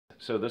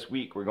So this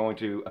week we're going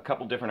to a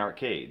couple different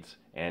arcades,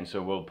 and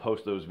so we'll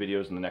post those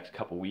videos in the next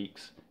couple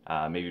weeks,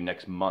 maybe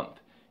next month.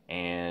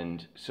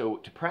 And so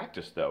to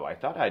practice though, I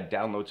thought I'd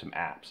download some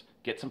apps,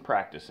 get some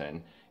practice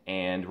in,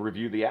 and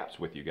review the apps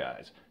with you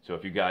guys. So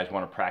if you guys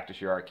want to practice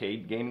your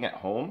arcade gaming at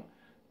home,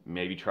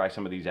 maybe try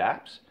some of these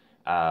apps.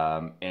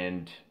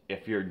 And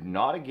if you're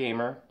not a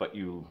gamer, but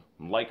you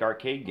like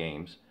arcade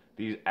games,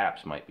 these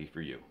apps might be for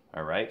you.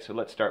 All right, so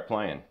let's start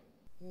playing.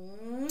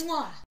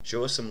 Mwah.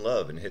 Show us some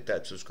love and hit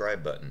that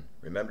subscribe button.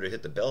 Remember to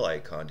hit the bell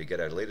icon to get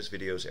our latest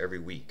videos every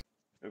week.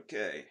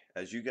 Okay,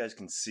 as you guys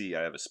can see,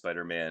 I have a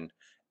Spider-Man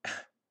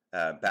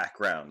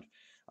background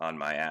on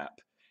my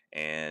app.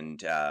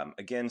 And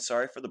again,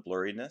 sorry for the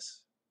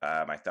blurriness.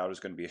 I thought it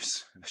was going to be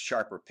a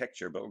sharper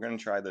picture, but we're going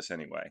to try this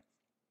anyway.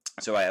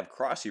 So I have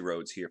Crossy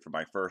roads here for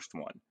my first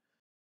one.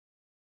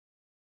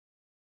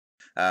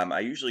 I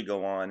usually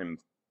go on and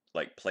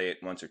like play it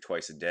once or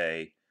twice a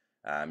day.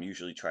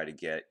 Usually try to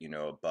get,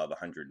 above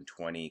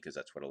 120 because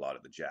that's what a lot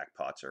of the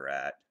jackpots are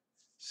at.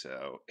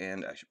 So,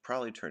 and I should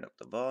probably turn up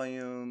the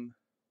volume.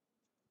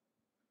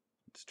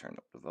 Let's turn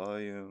up the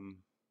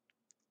volume.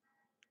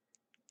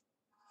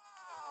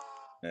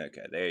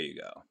 Okay, there you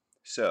go.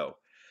 So,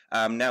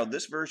 now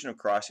this version of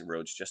Crossy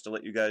Roads, just to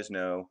let you guys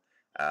know,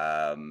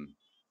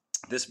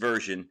 this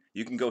version,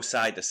 you can go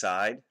side to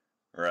side,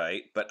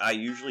 right? But I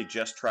usually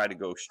just try to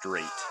go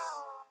straight,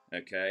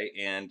 okay?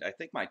 And I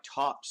think my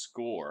top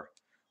score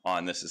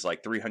on this is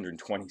like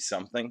 320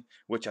 something,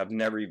 which I've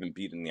never even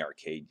beat in the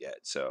arcade yet.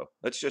 So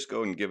let's just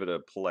go and give it a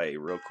play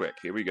real quick.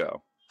 Here we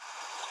go.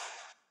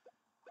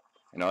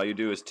 And all you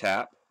do is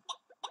tap.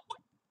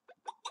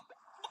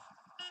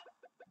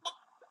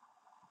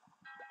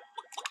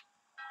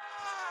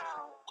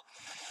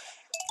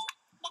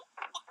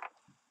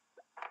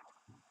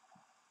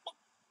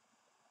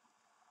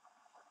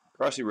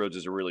 Crossy Roads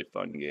is a really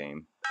fun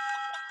game.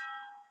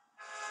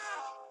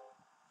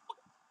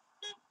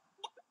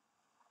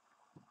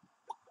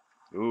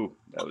 Ooh,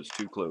 that was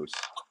too close.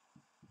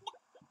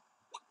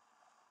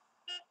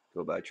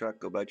 Go by truck,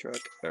 go by truck.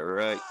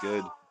 Alright,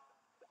 good.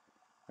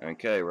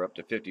 Okay, we're up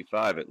to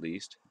 55 at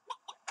least.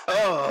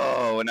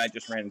 Oh, and I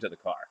just ran into the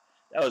car.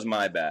 That was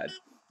my bad.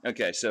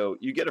 Okay, so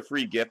you get a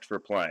free gift for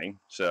playing.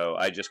 So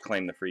I just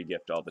claim the free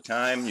gift all the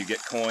time. You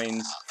get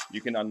coins. You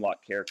can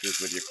unlock characters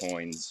with your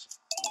coins.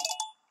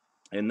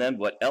 And then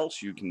what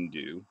else you can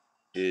do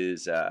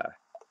is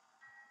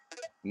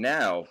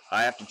now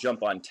I have to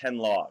jump on 10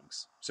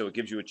 logs. So it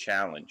gives you a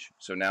challenge.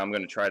 So now I'm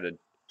going to try to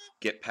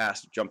get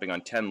past jumping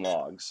on 10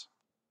 logs.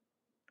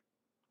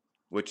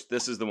 Which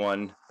this is the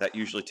one that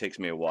usually takes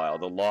me a while.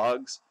 The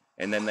logs,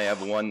 and then they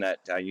have one that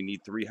you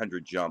need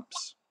 300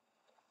 jumps.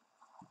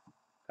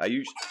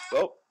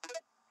 Oh,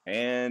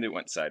 and it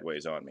went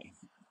sideways on me.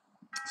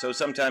 So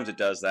sometimes it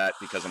does that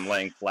because I'm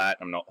laying flat.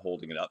 I'm not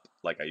holding it up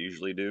like I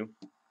usually do.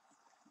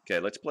 Okay,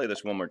 let's play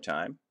this one more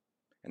time,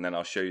 and then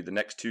I'll show you the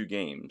next two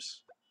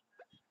games.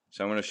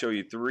 So I'm going to show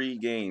you 3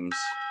 games.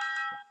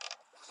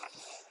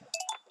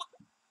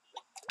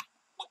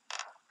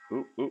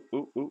 Ooh, ooh,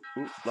 ooh, ooh,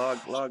 ooh, log,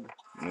 log.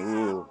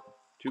 Ooh,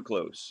 too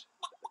close.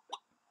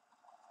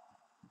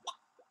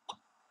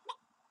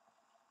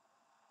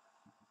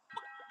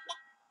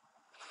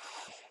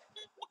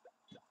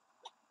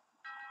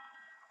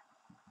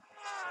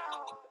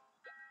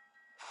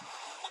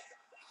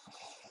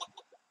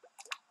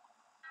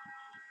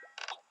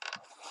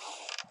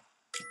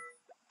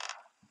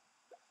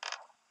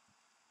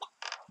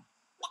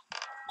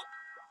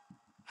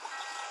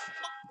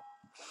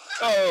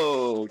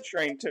 Oh,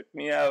 train took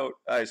me out.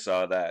 I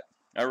saw that.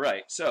 All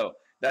right, so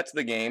that's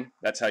the game.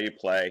 That's how you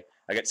play.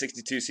 I got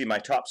 62. See, my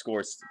top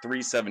score is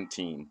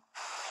 317.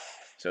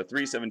 So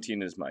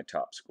 317 is my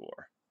top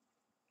score.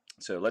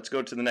 So let's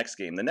go to the next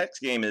game. The next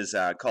game is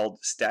called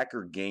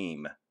Stacker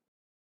Game.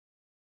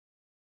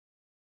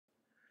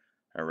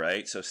 All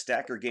right, so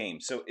Stacker Game.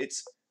 So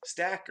it's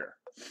Stacker.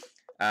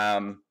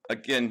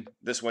 Again,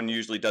 this one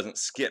usually doesn't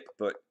skip,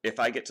 but if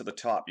I get to the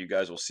top, you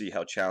guys will see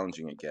how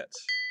challenging it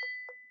gets.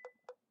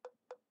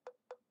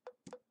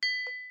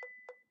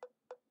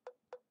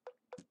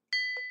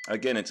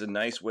 Again, it's a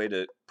nice way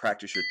to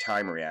practice your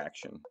time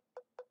reaction.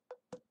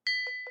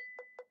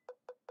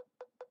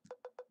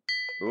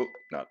 Oh,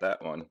 not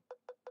that one.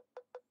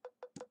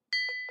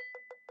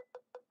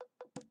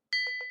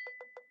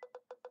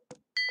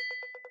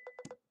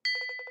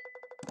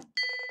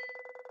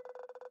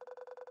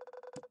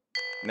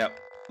 Now,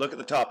 look at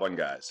the top one,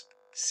 guys.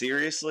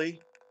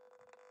 Seriously?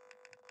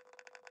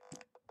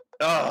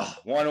 Oh,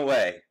 one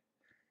away.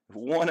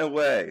 One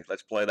away.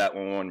 Let's play that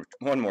one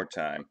more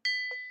time.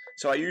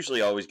 So I usually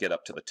always get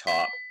up to the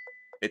top.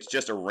 It's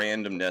just a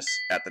randomness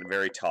at the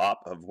very top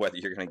of whether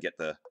you're going to get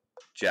the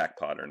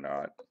jackpot or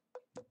not.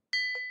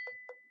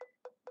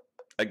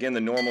 Again,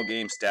 the normal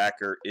game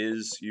Stacker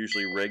is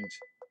usually rigged.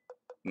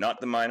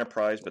 Not the minor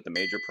prize, but the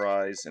major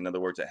prize. In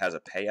other words, it has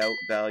a payout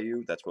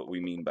value. That's what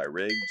we mean by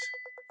rigged.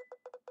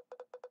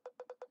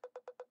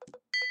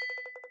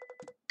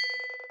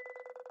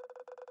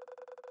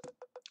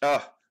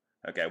 Oh,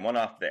 okay, one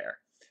off there.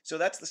 So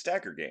that's the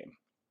Stacker game.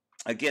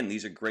 Again,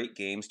 these are great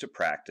games to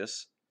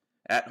practice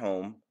at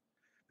home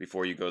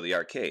before you go to the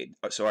arcade.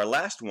 So our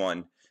last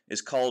one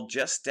is called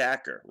Just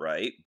Stacker,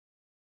 right?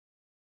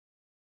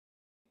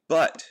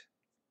 But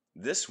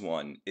this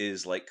one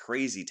is like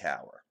Crazy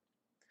Tower.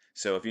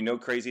 So if you know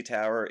Crazy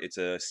Tower, it's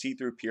a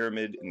see-through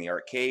pyramid in the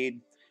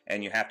arcade,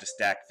 and you have to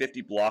stack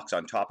 50 blocks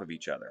on top of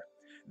each other.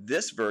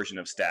 This version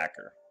of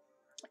Stacker,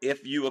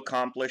 if you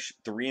accomplish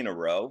 3 in a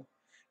row,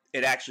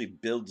 it actually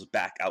builds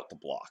back out the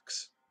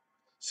blocks.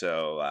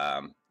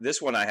 So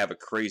this one I have a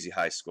crazy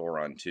high score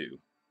on too.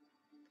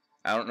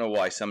 I don't know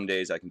why some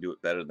days I can do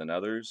it better than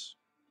others.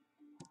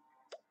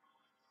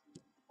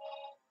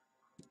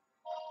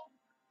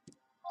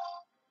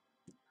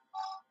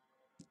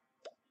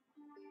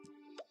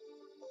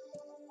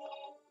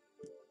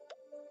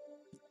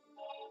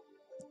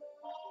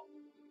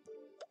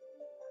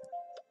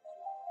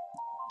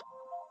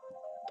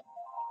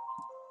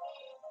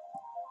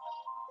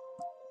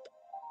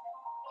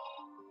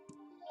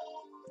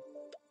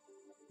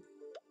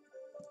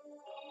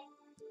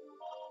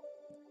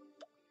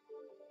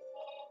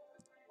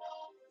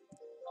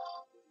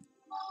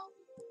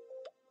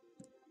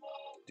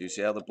 Do you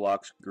see how the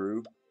blocks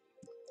grew?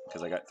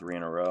 Because I got 3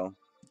 in a row.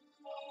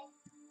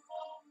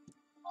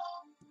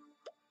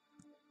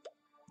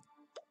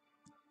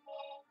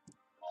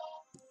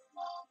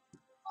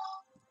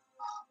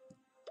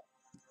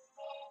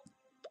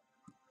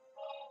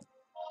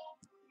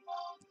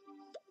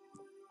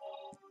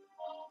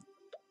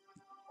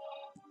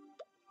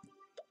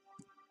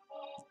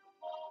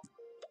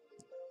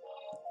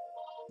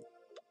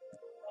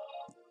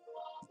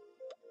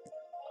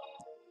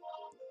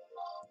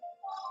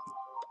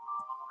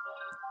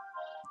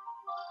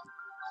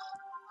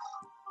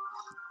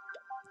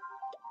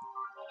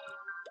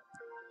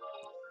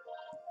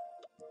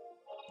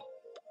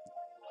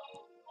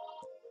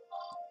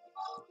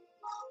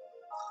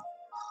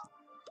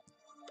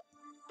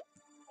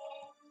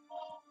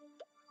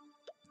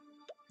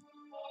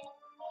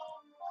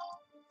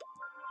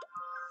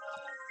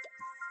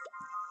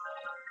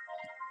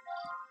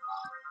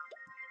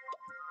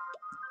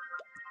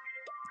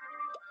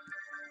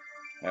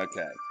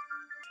 Okay.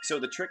 So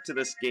the trick to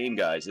this game,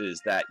 guys,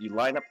 is that you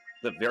line up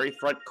the very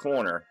front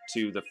corner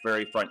to the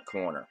very front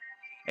corner.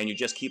 And you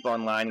just keep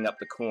on lining up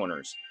the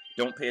corners.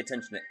 Don't pay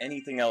attention to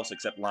anything else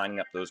except lining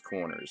up those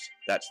corners.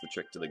 That's the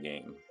trick to the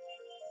game.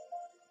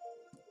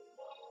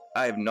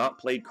 I have not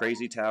played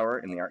Crazy Tower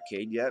in the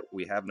arcade yet.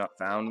 We have not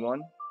found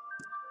one.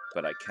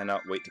 But I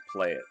cannot wait to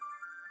play it.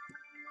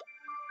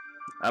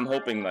 I'm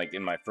hoping, like,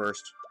 in my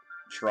first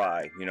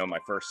try, you know, my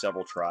first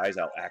several tries,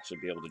 I'll actually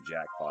be able to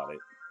jackpot it.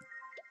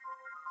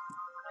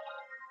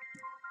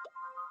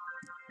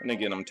 And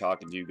again, I'm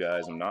talking to you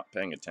guys. I'm not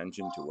paying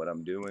attention to what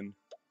I'm doing.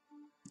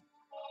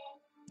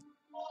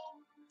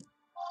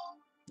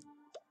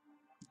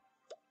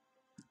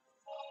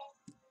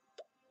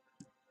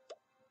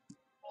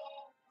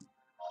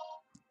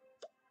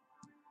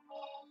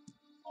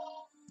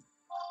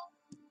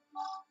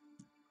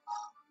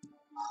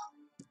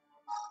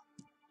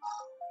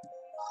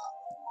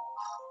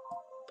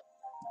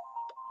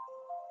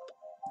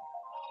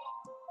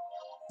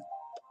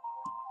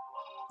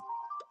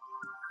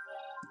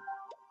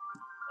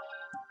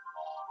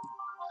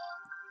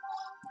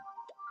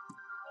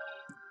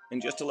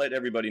 And just to let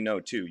everybody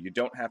know, too, you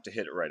don't have to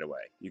hit it right away.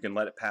 You can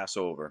let it pass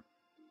over.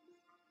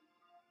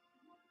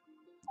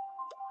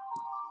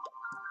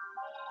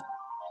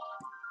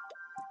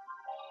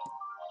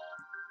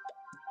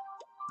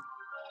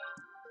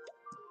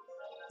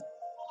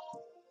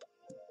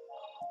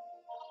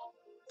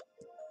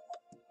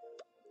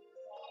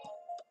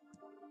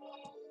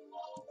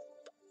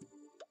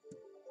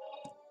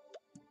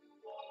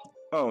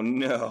 Oh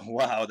no,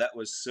 wow, that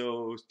was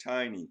so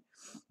tiny.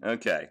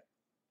 Okay,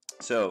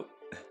 so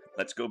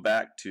let's go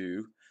back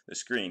to the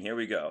screen. Here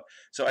we go.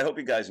 So I hope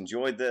you guys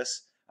enjoyed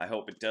this. I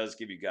hope it does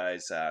give you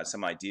guys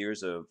some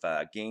ideas of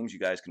games you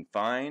guys can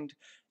find.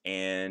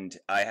 And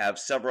I have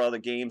several other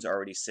games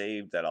already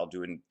saved that I'll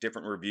do a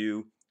different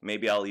review.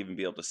 Maybe I'll even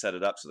be able to set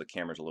it up so the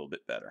camera's a little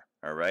bit better.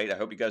 All right, I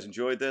hope you guys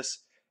enjoyed this,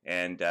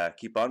 and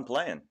keep on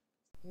playing.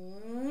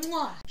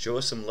 Mwah. Show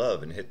us some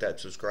love and hit that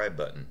subscribe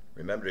button.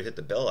 Remember to hit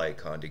the bell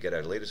icon to get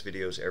our latest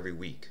videos every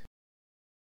week.